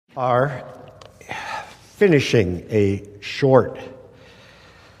Are finishing a short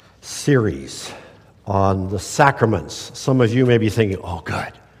series on the sacraments. Some of you may be thinking, oh good,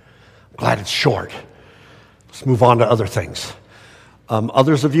 I'm glad it's short. Let's move on to other things.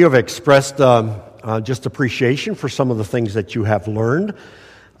 Others of you have expressed just appreciation for some of the things that you have learned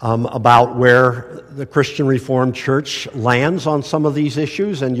about where the Christian Reformed Church lands on some of these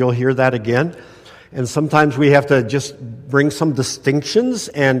issues, and you'll hear that again. And sometimes we have to just bring some distinctions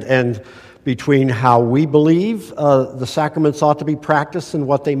and between how we believe the sacraments ought to be practiced and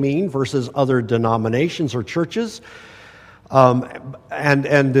what they mean versus other denominations or churches.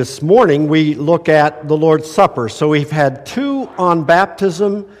 And this morning we look at the Lord's Supper. So we've had two on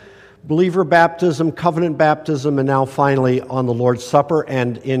baptism, believer baptism, covenant baptism, and now finally on the Lord's Supper.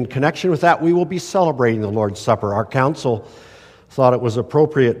 And in connection with that, we will be celebrating the Lord's Supper. Our council thought it was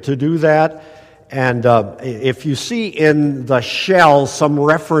appropriate to do that. And if you see in the shell some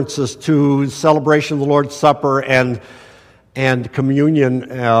references to celebration of the Lord's Supper and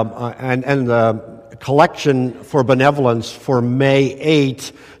communion and the collection for benevolence for May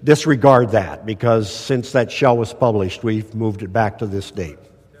 8, disregard that, because since that shell was published, we've moved it back to this date.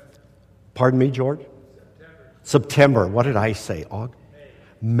 Pardon me, George? September. What did I say?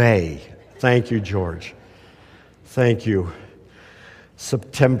 May. Thank you, George. Thank you.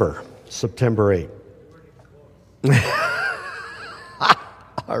 September 8.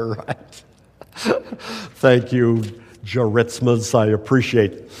 All right. Thank you, Jaritzmas. I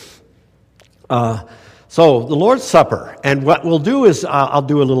appreciate it. So, the Lord's Supper. And what we'll do is I'll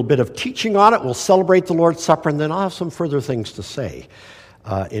do a little bit of teaching on it. We'll celebrate the Lord's Supper, and then I'll have some further things to say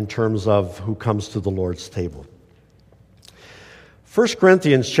in terms of who comes to the Lord's table. 1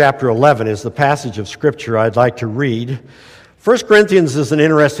 Corinthians chapter 11 is the passage of Scripture I'd like to read. 1 Corinthians is an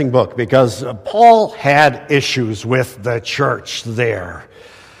interesting book because Paul had issues with the church there.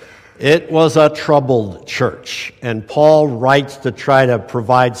 It was a troubled church, and Paul writes to try to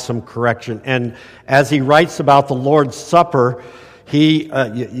provide some correction. And as he writes about the Lord's Supper,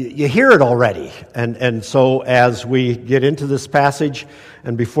 you hear it already. And so as we get into this passage,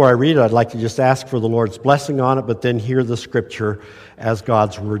 and before I read it, I'd like to just ask for the Lord's blessing on it, but then hear the Scripture as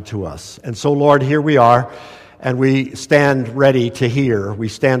God's word to us. And so, Lord, here we are. And we stand ready to hear. We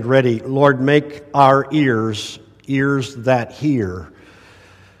stand ready. Lord, make our ears that hear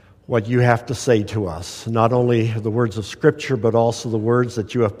what you have to say to us. Not only the words of Scripture, but also the words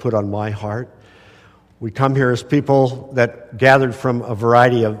that you have put on my heart. We come here as people that gathered from a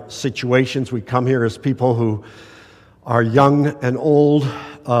variety of situations. We come here as people who are young and old,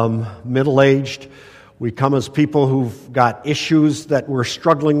 middle-aged. We come as people who've got issues that we're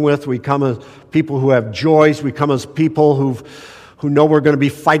struggling with. We come as people who have joys. We come as people who know we're going to be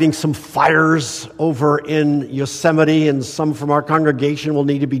fighting some fires over in Yosemite, and some from our congregation will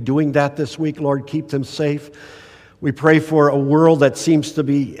need to be doing that this week. Lord, keep them safe. We pray for a world that seems to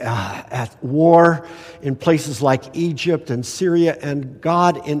be at war in places like Egypt and Syria. And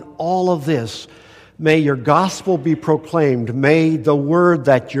God, in all of this, may your gospel be proclaimed. May the word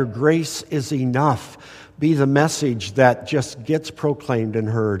that your grace is enough be the message that just gets proclaimed and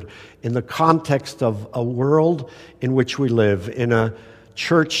heard in the context of a world in which we live, in a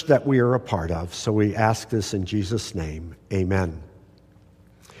church that we are a part of. So we ask this in Jesus' name. Amen.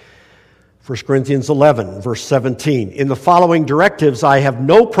 1 Corinthians 11, verse 17. In the following directives, I have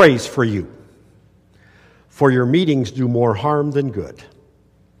no praise for you, for your meetings do more harm than good.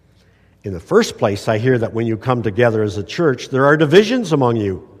 In the first place, I hear that when you come together as a church, there are divisions among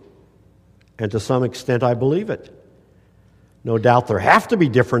you. And to some extent, I believe it. No doubt there have to be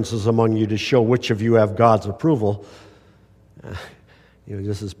differences among you to show which of you have God's approval.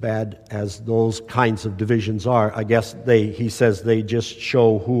 Just as bad as those kinds of divisions are, I guess he says they just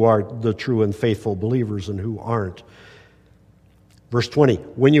show who are the true and faithful believers and who aren't. Verse 20,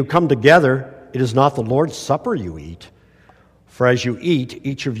 when you come together, it is not the Lord's Supper you eat. For as you eat,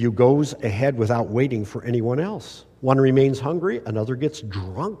 each of you goes ahead without waiting for anyone else. One remains hungry, another gets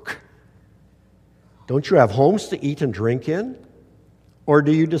drunk. Don't you have homes to eat and drink in? Or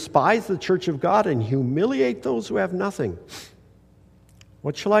do you despise the church of God and humiliate those who have nothing?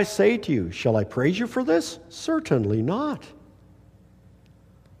 What shall I say to you? Shall I praise you for this? Certainly not.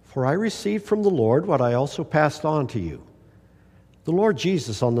 For I received from the Lord what I also passed on to you. The Lord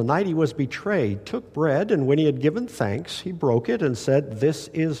Jesus, on the night he was betrayed, took bread, and when he had given thanks, he broke it and said, "This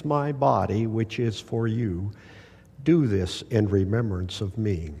is my body, which is for you. Do this in remembrance of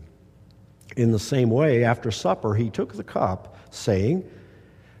me." In the same way, after supper, he took the cup, saying,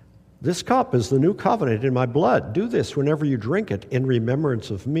 This cup is the new covenant in my blood. Do this whenever you drink it in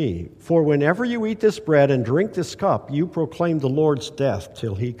remembrance of me. For whenever you eat this bread and drink this cup, you proclaim the Lord's death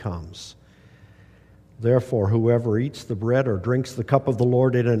till he comes. Therefore, whoever eats the bread or drinks the cup of the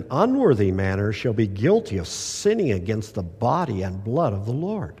Lord in an unworthy manner shall be guilty of sinning against the body and blood of the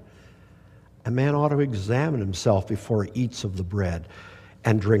Lord. A man ought to examine himself before he eats of the bread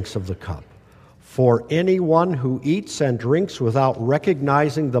and drinks of the cup. For anyone who eats and drinks without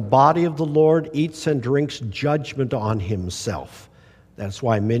recognizing the body of the Lord eats and drinks judgment on himself. That's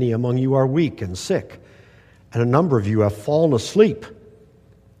why many among you are weak and sick, and a number of you have fallen asleep.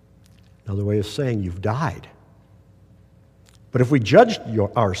 Another way of saying you've died. But if we judged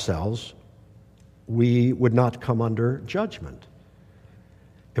ourselves, we would not come under judgment.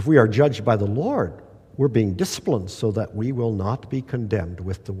 If we are judged by the Lord, we're being disciplined so that we will not be condemned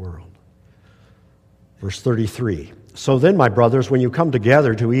with the world. Verse 33, so then, my brothers, when you come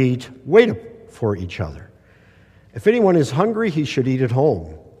together to eat, wait for each other. If anyone is hungry, he should eat at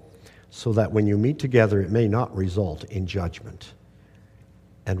home, so that when you meet together, it may not result in judgment.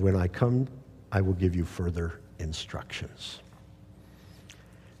 And when I come, I will give you further instructions.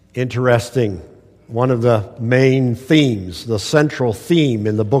 Interesting. One of the main themes, the central theme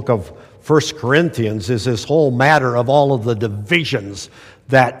in the book of 1 Corinthians is this whole matter of all of the divisions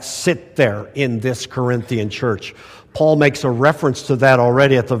that sit there in this Corinthian church. Paul makes a reference to that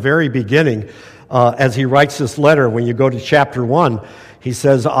already at the very beginning as he writes this letter. When you go to chapter 1, he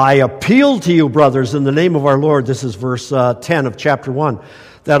says, I appeal to you, brothers, in the name of our Lord, this is verse 10 of chapter 1,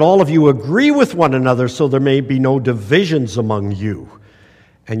 that all of you agree with one another so there may be no divisions among you,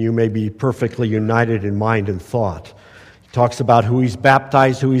 and you may be perfectly united in mind and thought. Talks about who he's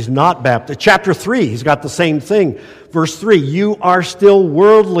baptized, who he's not baptized. Chapter 3, he's got the same thing. Verse 3, you are still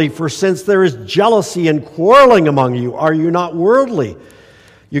worldly, for since there is jealousy and quarreling among you, are you not worldly?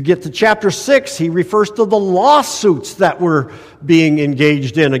 You get to chapter 6, he refers to the lawsuits that were being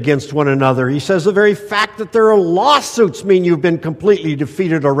engaged in against one another. He says the very fact that there are lawsuits mean you've been completely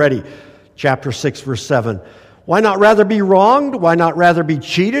defeated already. Chapter 6, verse 7. Why not rather be wronged? Why not rather be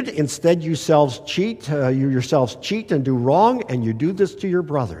cheated? Instead, you yourselves cheat and do wrong, and you do this to your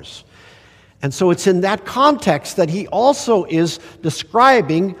brothers. And so it's in that context that he also is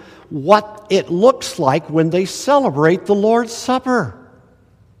describing what it looks like when they celebrate the Lord's Supper.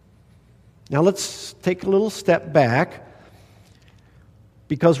 Now let's take a little step back,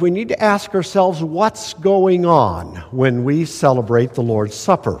 because we need to ask ourselves what's going on when we celebrate the Lord's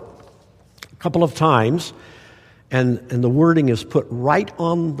Supper. A couple of times, and the wording is put right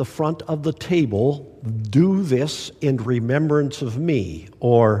on the front of the table, do this in remembrance of me,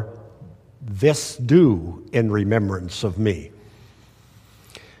 or this do in remembrance of me.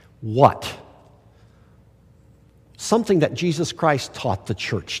 What? Something that Jesus Christ taught the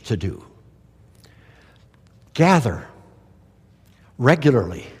church to do. Gather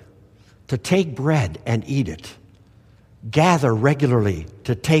regularly to take bread and eat it. Gather regularly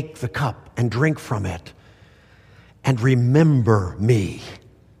to take the cup and drink from it. And remember me.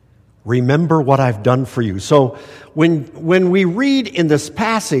 Remember what I've done for you. So when we read in this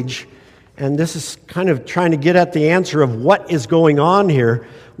passage, and this is kind of trying to get at the answer of what is going on here,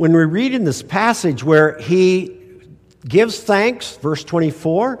 when we read in this passage where he gives thanks, verse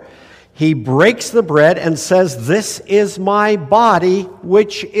 24, he breaks the bread and says, this is my body,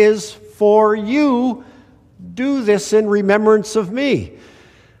 which is for you. Do this in remembrance of me.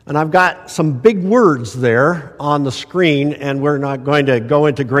 And I've got some big words there on the screen, and we're not going to go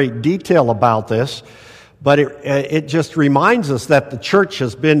into great detail about this, but it just reminds us that the church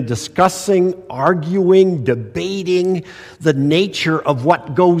has been discussing, arguing, debating the nature of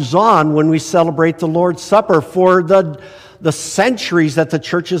what goes on when we celebrate the Lord's Supper for the centuries that the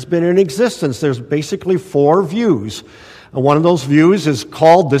church has been in existence. There's basically four views. And one of those views is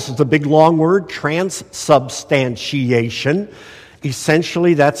called, this is the big long word, transubstantiation.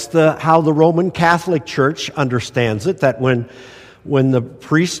 Essentially, that's how the Roman Catholic Church understands it, that when the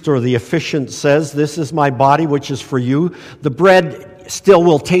priest or the officiant says, this is my body which is for you, the bread still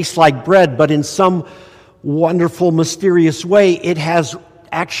will taste like bread, but in some wonderful, mysterious way, it has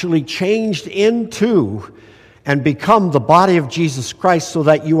actually changed into and become the body of Jesus Christ, so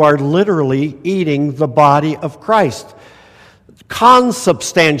that you are literally eating the body of Christ.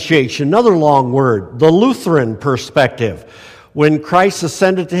 Consubstantiation, another long word, the Lutheran perspective. When Christ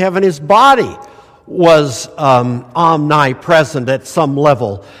ascended to heaven, his body was omnipresent at some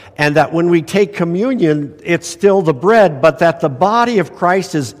level. And that when we take communion, it's still the bread, but that the body of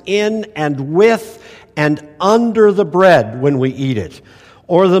Christ is in and with and under the bread when we eat it.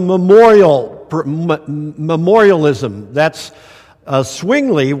 Or the memorialism, that's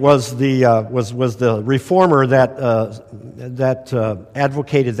Zwingli was the reformer that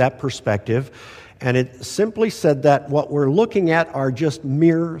advocated that perspective, and it simply said that what we're looking at are just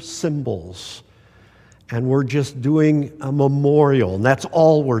mere symbols, and we're just doing a memorial, and that's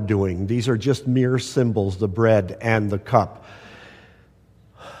all we're doing. These are just mere symbols, the bread and the cup.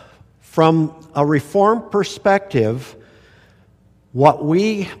 From a Reformed perspective, what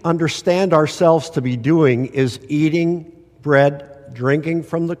we understand ourselves to be doing is eating bread, drinking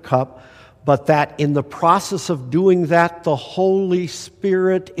from the cup, but that in the process of doing that, the Holy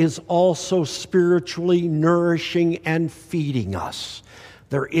Spirit is also spiritually nourishing and feeding us.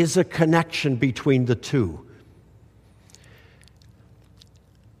 There is a connection between the two.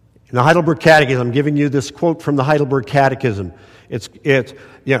 In the Heidelberg Catechism, I'm giving you this quote from the Heidelberg Catechism.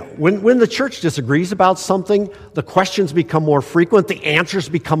 When the church disagrees about something, the questions become more frequent, the answers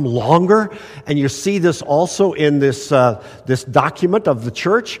become longer, and you see this also in this document of the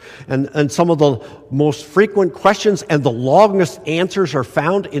church, and some of the most frequent questions and the longest answers are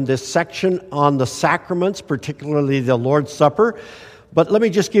found in this section on the sacraments, particularly the Lord's Supper. But let me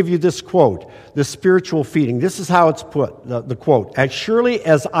just give you this quote, this spiritual feeding. This is how it's put, the quote. As surely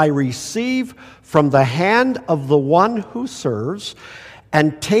as I receive from the hand of the one who serves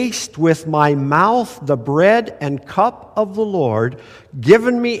and taste with my mouth the bread and cup of the Lord,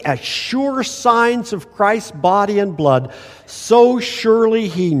 given me as sure signs of Christ's body and blood, so surely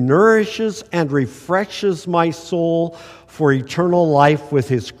he nourishes and refreshes my soul for eternal life with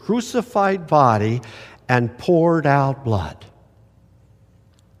his crucified body and poured out blood.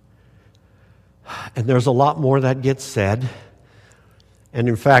 And there's a lot more that gets said. And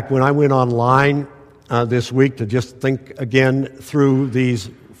in fact, when I went online this week to just think again through these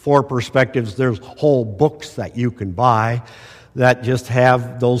four perspectives, there's whole books that you can buy that just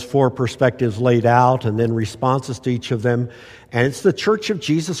have those four perspectives laid out and then responses to each of them. And it's the Church of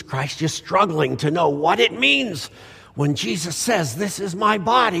Jesus Christ just struggling to know what it means when Jesus says, "This is my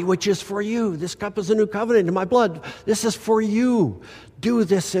body, which is for you. This cup is a new covenant in my blood. This is for you. Do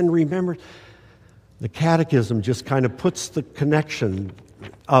this in remembrance." The Catechism just kind of puts the connection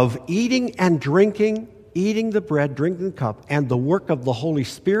of eating and drinking, eating the bread, drinking the cup, and the work of the Holy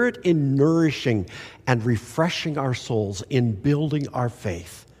Spirit in nourishing and refreshing our souls, in building our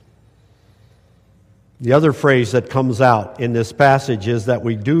faith. The other phrase that comes out in this passage is that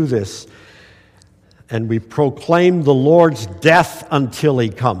we do this and we proclaim the Lord's death until he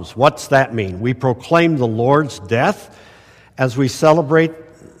comes. What's that mean? We proclaim the Lord's death as we celebrate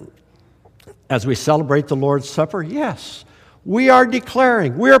the Lord's Supper? Yes. We are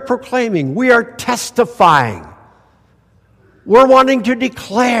declaring, we are proclaiming, we are testifying. We're wanting to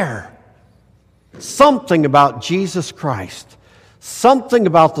declare something about Jesus Christ, something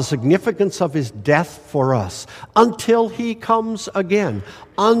about the significance of his death for us until he comes again,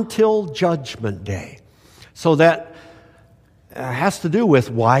 until Judgment Day. So that has to do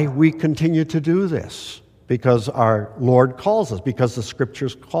with why we continue to do this. Because our Lord calls us, because the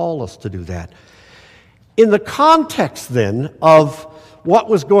Scriptures call us to do that. In the context, then, of what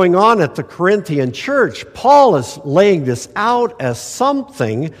was going on at the Corinthian church, Paul is laying this out as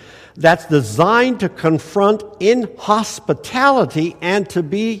something that's designed to confront inhospitality and to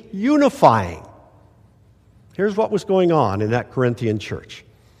be unifying. Here's what was going on in that Corinthian church.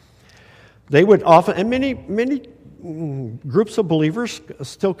 They would often, and many groups of believers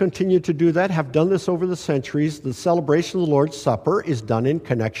still continue to do that, have done this over the centuries. The celebration of the Lord's Supper is done in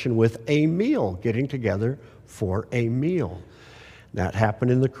connection with a meal, getting together for a meal. That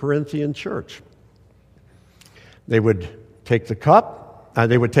happened in the Corinthian church. They would take the cup,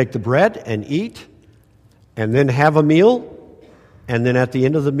 they would take the bread and eat, and then have a meal, and then at the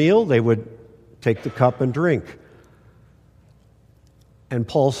end of the meal, they would take the cup and drink. And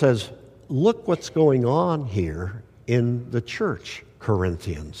Paul says, look what's going on here in the church,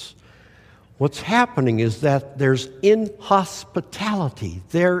 Corinthians. What's happening is that there's inhospitality.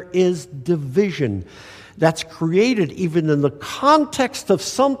 There is division that's created even in the context of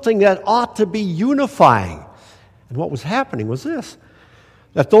something that ought to be unifying. And what was happening was this,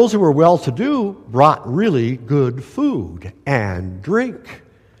 that those who were well-to-do brought really good food and drink.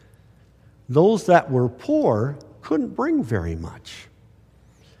 Those that were poor couldn't bring very much.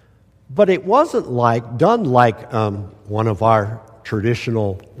 But it wasn't done like one of our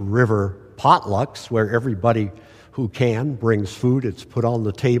traditional river potlucks where everybody who can brings food. It's put on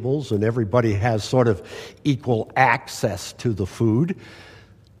the tables and everybody has sort of equal access to the food.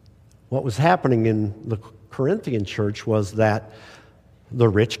 What was happening in the Corinthian church was that the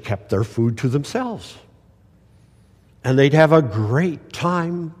rich kept their food to themselves. And they'd have a great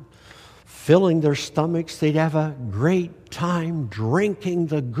time filling their stomachs. They'd have a great time drinking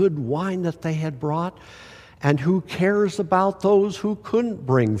the good wine that they had brought. And who cares about those who couldn't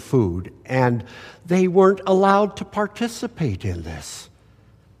bring food? And they weren't allowed to participate in this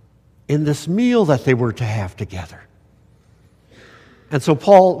meal that they were to have together. And so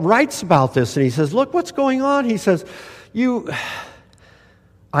Paul writes about this, and he says, look what's going on. He says,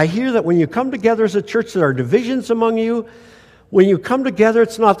 I hear that when you come together as a church, there are divisions among you. When you come together,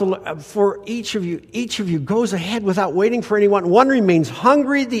 it's not for each of you goes ahead without waiting for anyone. One remains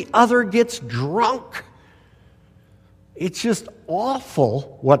hungry, the other gets drunk. It's just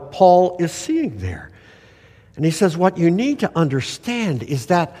awful what Paul is seeing there. And he says, what you need to understand is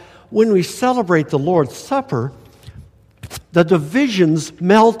that when we celebrate the Lord's Supper, the divisions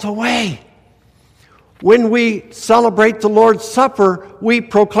melt away. When we celebrate the Lord's Supper, we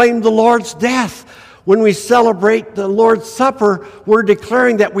proclaim the Lord's death. When we celebrate the Lord's Supper, we're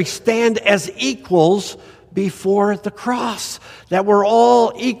declaring that we stand as equals before the cross, that we're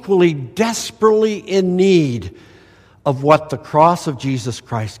all equally, desperately in need of what the cross of Jesus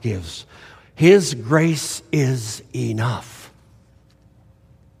Christ gives. His grace is enough.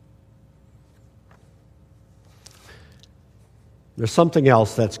 There's something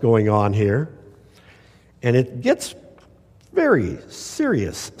else that's going on here, and it gets very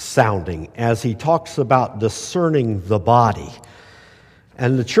serious sounding as he talks about discerning the body.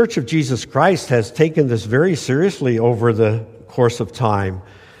 And the Church of Jesus Christ has taken this very seriously over the course of time.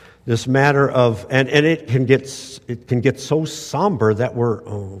 This matter of, and it can get so somber that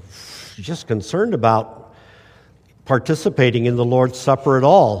we're just concerned about participating in the Lord's Supper at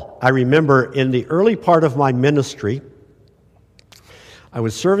all. I remember in the early part of my ministry, I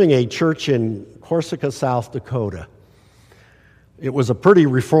was serving a church in Corsica, South Dakota. It was a pretty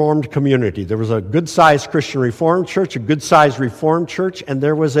Reformed community. There was a good-sized Christian Reformed church, a good-sized Reformed church, and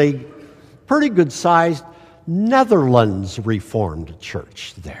there was a pretty good-sized Netherlands Reformed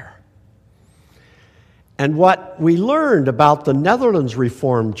church there. And what we learned about the Netherlands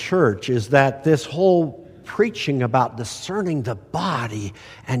Reformed Church is that this whole preaching about discerning the body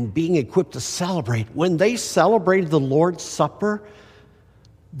and being equipped to celebrate, when they celebrated the Lord's Supper,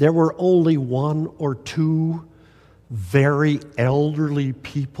 there were only one or two very elderly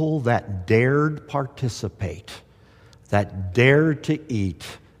people that dared participate, that dared to eat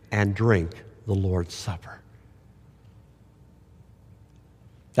and drink the Lord's Supper.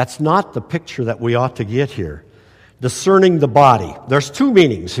 That's not the picture that we ought to get here. Discerning the body. There's two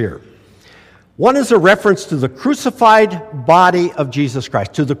meanings here. One is a reference to the crucified body of Jesus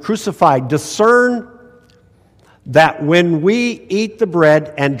Christ, to the crucified. Discern that when we eat the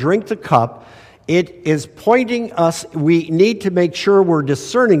bread and drink the cup, it is pointing us, we need to make sure we're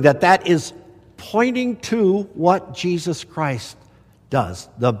discerning that is pointing to what Jesus Christ does.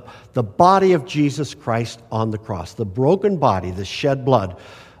 The body of Jesus Christ on the cross. The broken body, the shed blood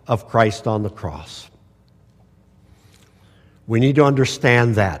of Christ on the cross. We need to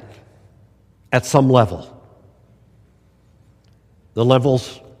understand that at some level. The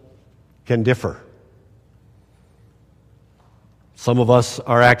levels can differ. Some of us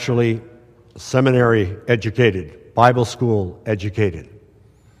are actually seminary educated, Bible school educated.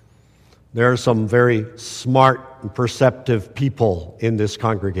 There are some very smart and perceptive people in this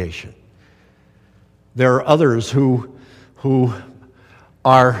congregation. There are others who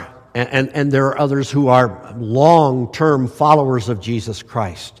are, and there are others who are long-term followers of Jesus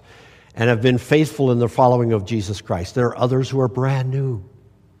Christ and have been faithful in the following of Jesus Christ. There are others who are brand new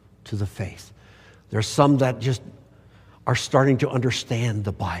to the faith. There are some that just are starting to understand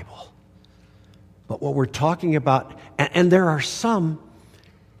the Bible. But what we're talking about, and there are some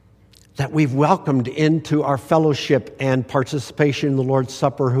that we've welcomed into our fellowship and participation in the Lord's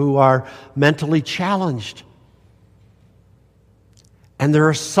Supper who are mentally challenged. And there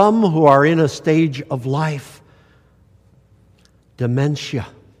are some who are in a stage of life, dementia,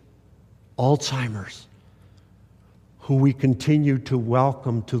 Alzheimer's, who we continue to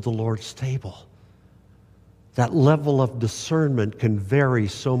welcome to the Lord's table. That level of discernment can vary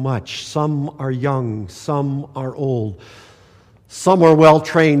so much. Some are young, some are old. Some are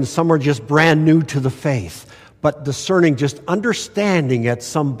well-trained, some are just brand new to the faith. But discerning, just understanding at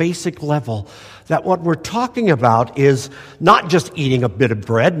some basic level that what we're talking about is not just eating a bit of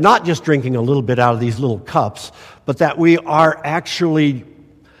bread, not just drinking a little bit out of these little cups, but that we are actually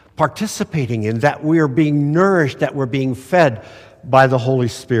participating in, that we are being nourished, that we're being fed by the Holy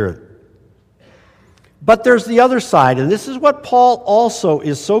Spirit. But there's the other side, and this is what Paul also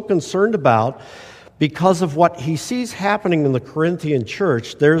is so concerned about because of what he sees happening in the Corinthian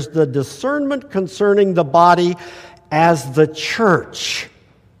church. There's the discernment concerning the body as the church.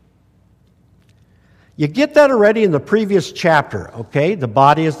 You get that already in the previous chapter, okay? The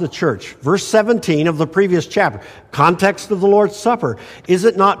body is the church. Verse 17 of the previous chapter. Context of the Lord's Supper. Is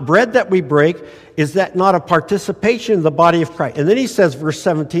it not bread that we break? Is that not a participation in the body of Christ? And then he says, verse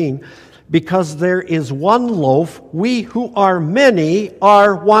 17, because there is one loaf, we who are many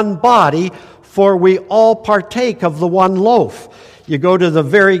are one body, for we all partake of the one loaf. You go to the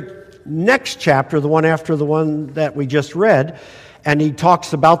very next chapter, the one after the one that we just read, and he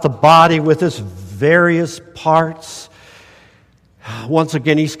talks about the body with its various parts. Once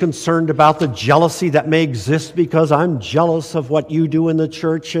again, he's concerned about the jealousy that may exist because I'm jealous of what you do in the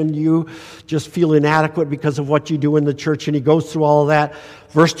church and you just feel inadequate because of what you do in the church. And he goes through all of that.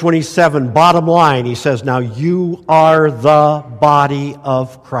 Verse 27, bottom line, he says, now you are the body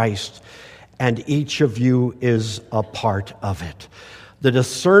of Christ, and each of you is a part of it. The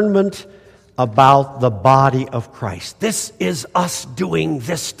discernment about the body of Christ. This is us doing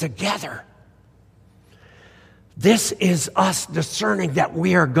this together. This is us discerning that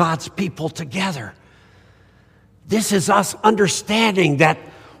we are God's people together. This is us understanding that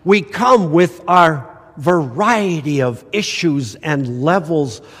we come with our variety of issues and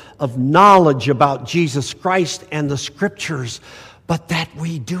levels of knowledge about Jesus Christ and the Scriptures, but that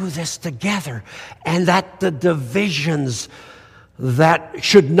we do this together, and that the divisions that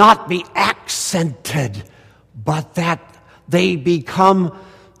should not be accented, but that they become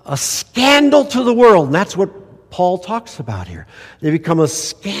a scandal to the world. And that's what Paul talks about here. They become a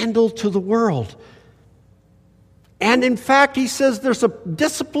scandal to the world. And in fact, he says there's a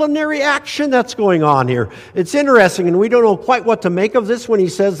disciplinary action that's going on here. It's interesting, and we don't know quite what to make of this when he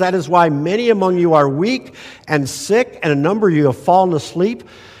says, that is why many among you are weak and sick, and a number of you have fallen asleep.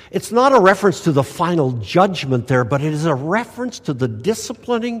 It's not a reference to the final judgment there, but it is a reference to the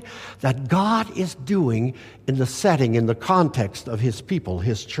disciplining that God is doing in the setting, in the context of his people,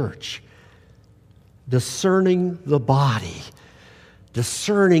 his church. Discerning the body,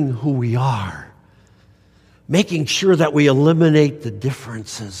 discerning who we are, making sure that we eliminate the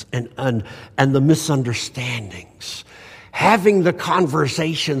differences and the misunderstandings, having the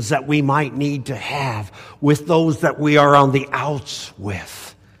conversations that we might need to have with those that we are on the outs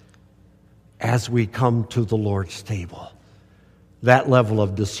with as we come to the Lord's table. That level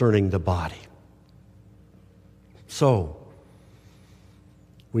of discerning the body. So,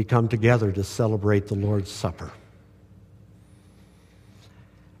 we come together to celebrate the Lord's Supper.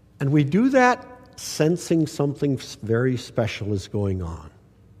 And we do that sensing something very special is going on.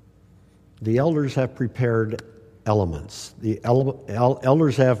 The elders have prepared elements. The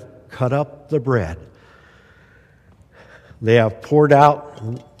elders have cut up the bread. They have poured out.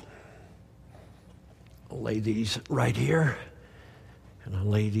 I'll lay these right here. And I'll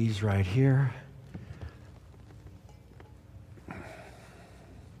lay these right here.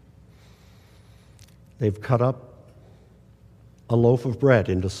 They've cut up a loaf of bread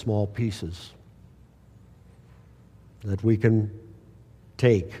into small pieces that we can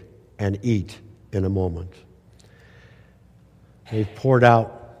take and eat in a moment. They've poured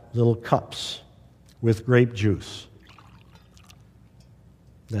out little cups with grape juice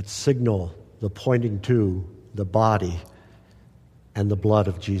that signal the pointing to the body and the blood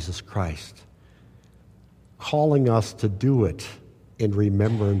of Jesus Christ, calling us to do it in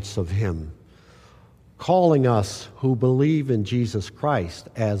remembrance of him, calling us who believe in Jesus Christ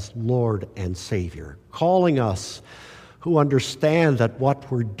as Lord and Savior, calling us who understand that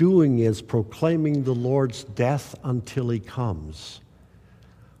what we're doing is proclaiming the Lord's death until he comes,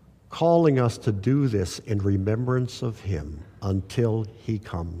 calling us to do this in remembrance of him until he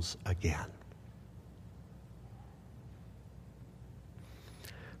comes again.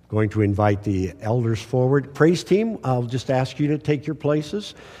 I'm going to invite the elders forward. Praise team, I'll just ask you to take your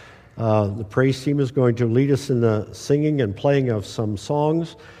places. The praise team is going to lead us in the singing and playing of some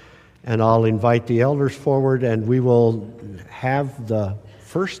songs, and I'll invite the elders forward, and we will have the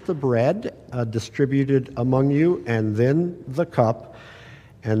bread distributed among you, and then the cup,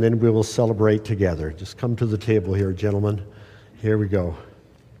 and then we will celebrate together. Just come to the table here, gentlemen. Here we go.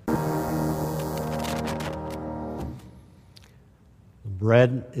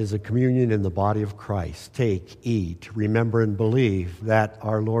 Bread is a communion in the body of Christ. Take, eat, remember and believe that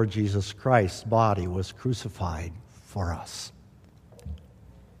our Lord Jesus Christ's body was crucified for us.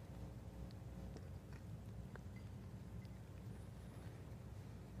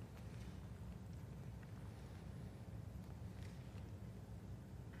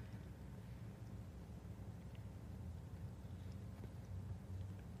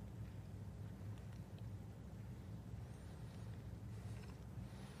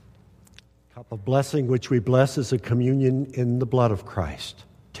 Cup of blessing which we bless is a communion in the blood of Christ.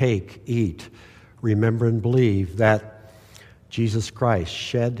 Take, eat, remember and believe that Jesus Christ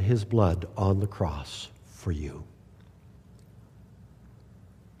shed his blood on the cross for you.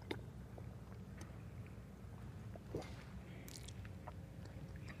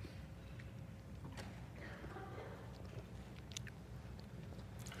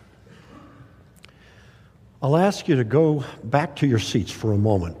 I'll ask you to go back to your seats for a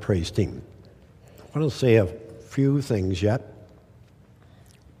moment, praise team. I want to say a few things yet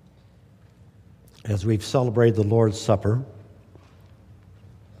as we've celebrated the Lord's Supper.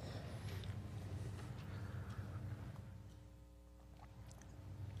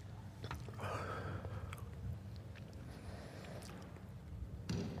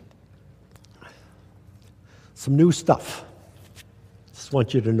 Some new stuff. I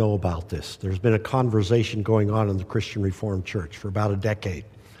want you to know about this. There's been a conversation going on in the Christian Reformed Church for about a decade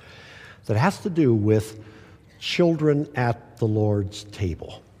that has to do with children at the Lord's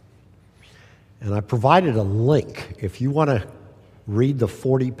table. And I provided a link. If you want to read the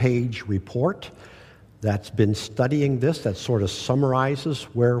 40-page report that's been studying this, that sort of summarizes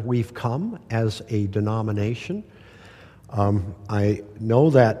where we've come as a denomination. I know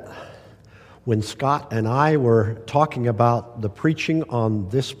that when Scott and I were talking about the preaching on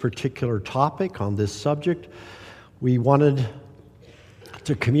this particular topic, on this subject, we wanted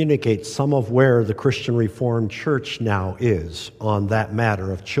to communicate some of where the Christian Reformed Church now is on that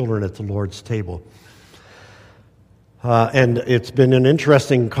matter of children at the Lord's table. And it's been an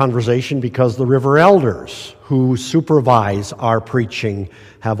interesting conversation because the River Elders, who supervise our preaching,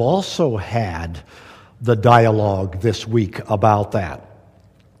 have also had the dialogue this week about that.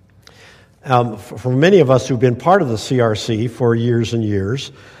 For many of us who've been part of the CRC for years and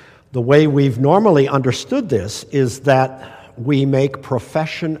years, the way we've normally understood this is that we make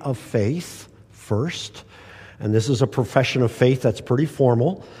profession of faith first, and this is a profession of faith that's pretty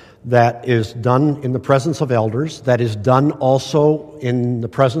formal, that is done in the presence of elders, that is done also in the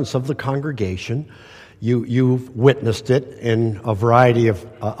presence of the congregation. You've witnessed it in a variety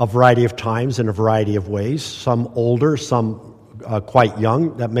of times, in a variety of ways, some older, some quite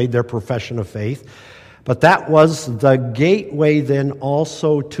young, that made their profession of faith. But that was the gateway then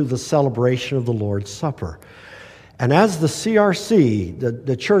also to the celebration of the Lord's Supper. And as the CRC,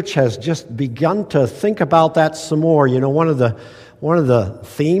 the church has just begun to think about that some more. You know, one of the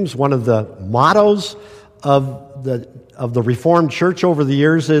themes, one of the mottos of the Reformed Church over the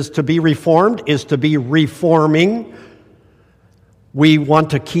years is to be reformed is to be reforming. We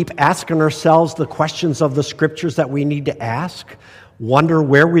want to keep asking ourselves the questions of the Scriptures that we need to ask, wonder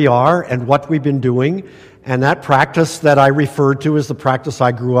where we are and what we've been doing. And that practice that I referred to is the practice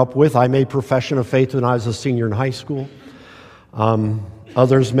I grew up with. I made profession of faith when I was a senior in high school.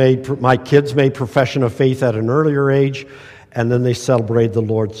 My kids made profession of faith at an earlier age, and then they celebrated the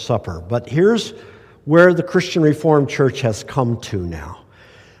Lord's Supper. But here's where the Christian Reformed Church has come to now.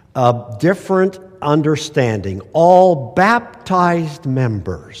 A different understanding. All baptized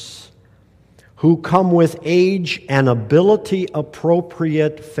members who come with age and ability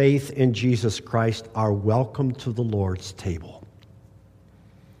appropriate faith in Jesus Christ are welcome to the Lord's table.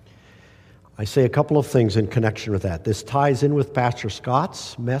 I say a couple of things in connection with that. This ties in with Pastor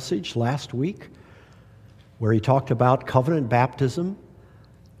Scott's message last week, where he talked about covenant baptism,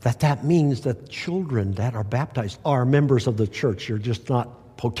 that means that children that are baptized are members of the church. You're just not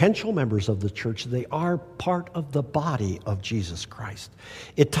potential members of the church. They are part of the body of Jesus Christ.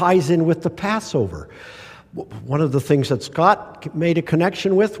 It ties in with the Passover. One of the things that Scott made a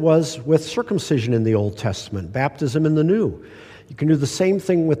connection with was with circumcision in the Old Testament, baptism in the New. You can do the same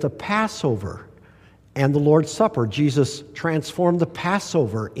thing with the Passover and the Lord's Supper. Jesus transformed the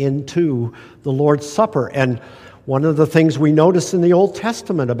Passover into the Lord's Supper. And one of the things we notice in the Old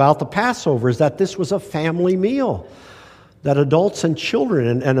Testament about the Passover is that this was a family meal, that adults and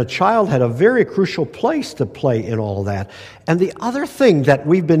children and a child had a very crucial place to play in all that. And the other thing that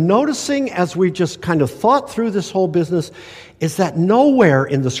we've been noticing as we've just kind of thought through this whole business is that nowhere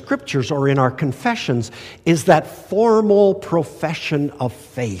in the Scriptures or in our confessions is that formal profession of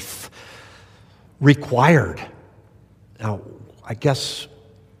faith required. Now, I guess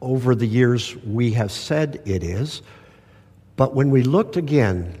over the years we have said it is, but when we looked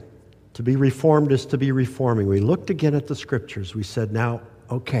again, to be reformed is to be reforming. We looked again at the Scriptures. We said, now,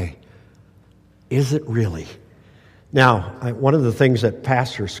 okay, is it really? Now, one of the things that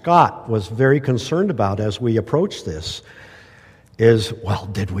Pastor Scott was very concerned about as we approached this is, well,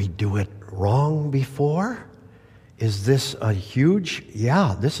 did we do it wrong before? Is this a huge,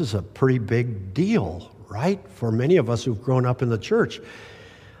 this is a pretty big deal, right? For many of us who've grown up in the church.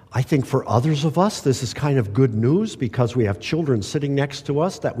 I think for others of us, this is kind of good news because we have children sitting next to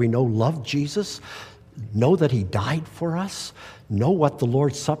us that we know love Jesus, know that he died for us, know what the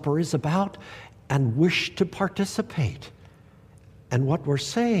Lord's Supper is about, and wish to participate. And what we're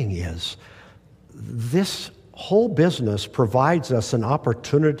saying is, this whole business provides us an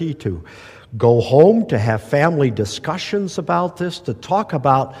opportunity to go home, to have family discussions about this, to talk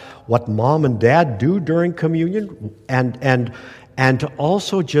about what mom and dad do during communion, and to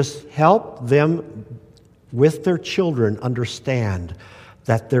also just help them with their children understand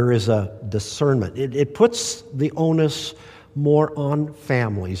that there is a discernment. It puts the onus more on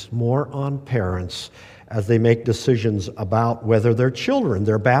families, more on parents, as they make decisions about whether their children,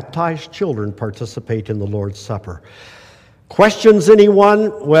 their baptized children, participate in the Lord's Supper. Questions,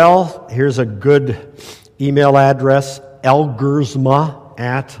 anyone? Well, here's a good email address,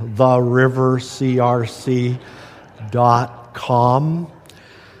 elgersma@therivercrc.com.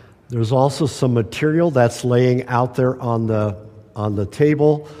 There's also some material that's laying out there on the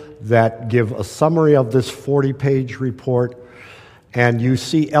table that give a summary of this 40-page report. And you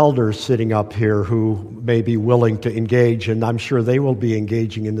see elders sitting up here who may be willing to engage, and I'm sure they will be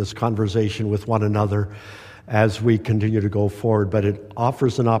engaging in this conversation with one another as we continue to go forward. But it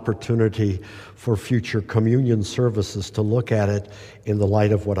offers an opportunity for future communion services to look at it in the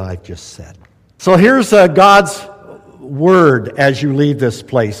light of what I've just said. So here's God's word as you leave this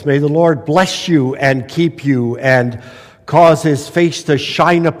place. May the Lord bless you and keep you and cause his face to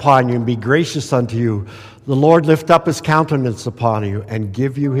shine upon you and be gracious unto you. The Lord lift up his countenance upon you and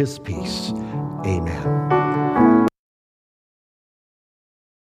give you his peace. Amen.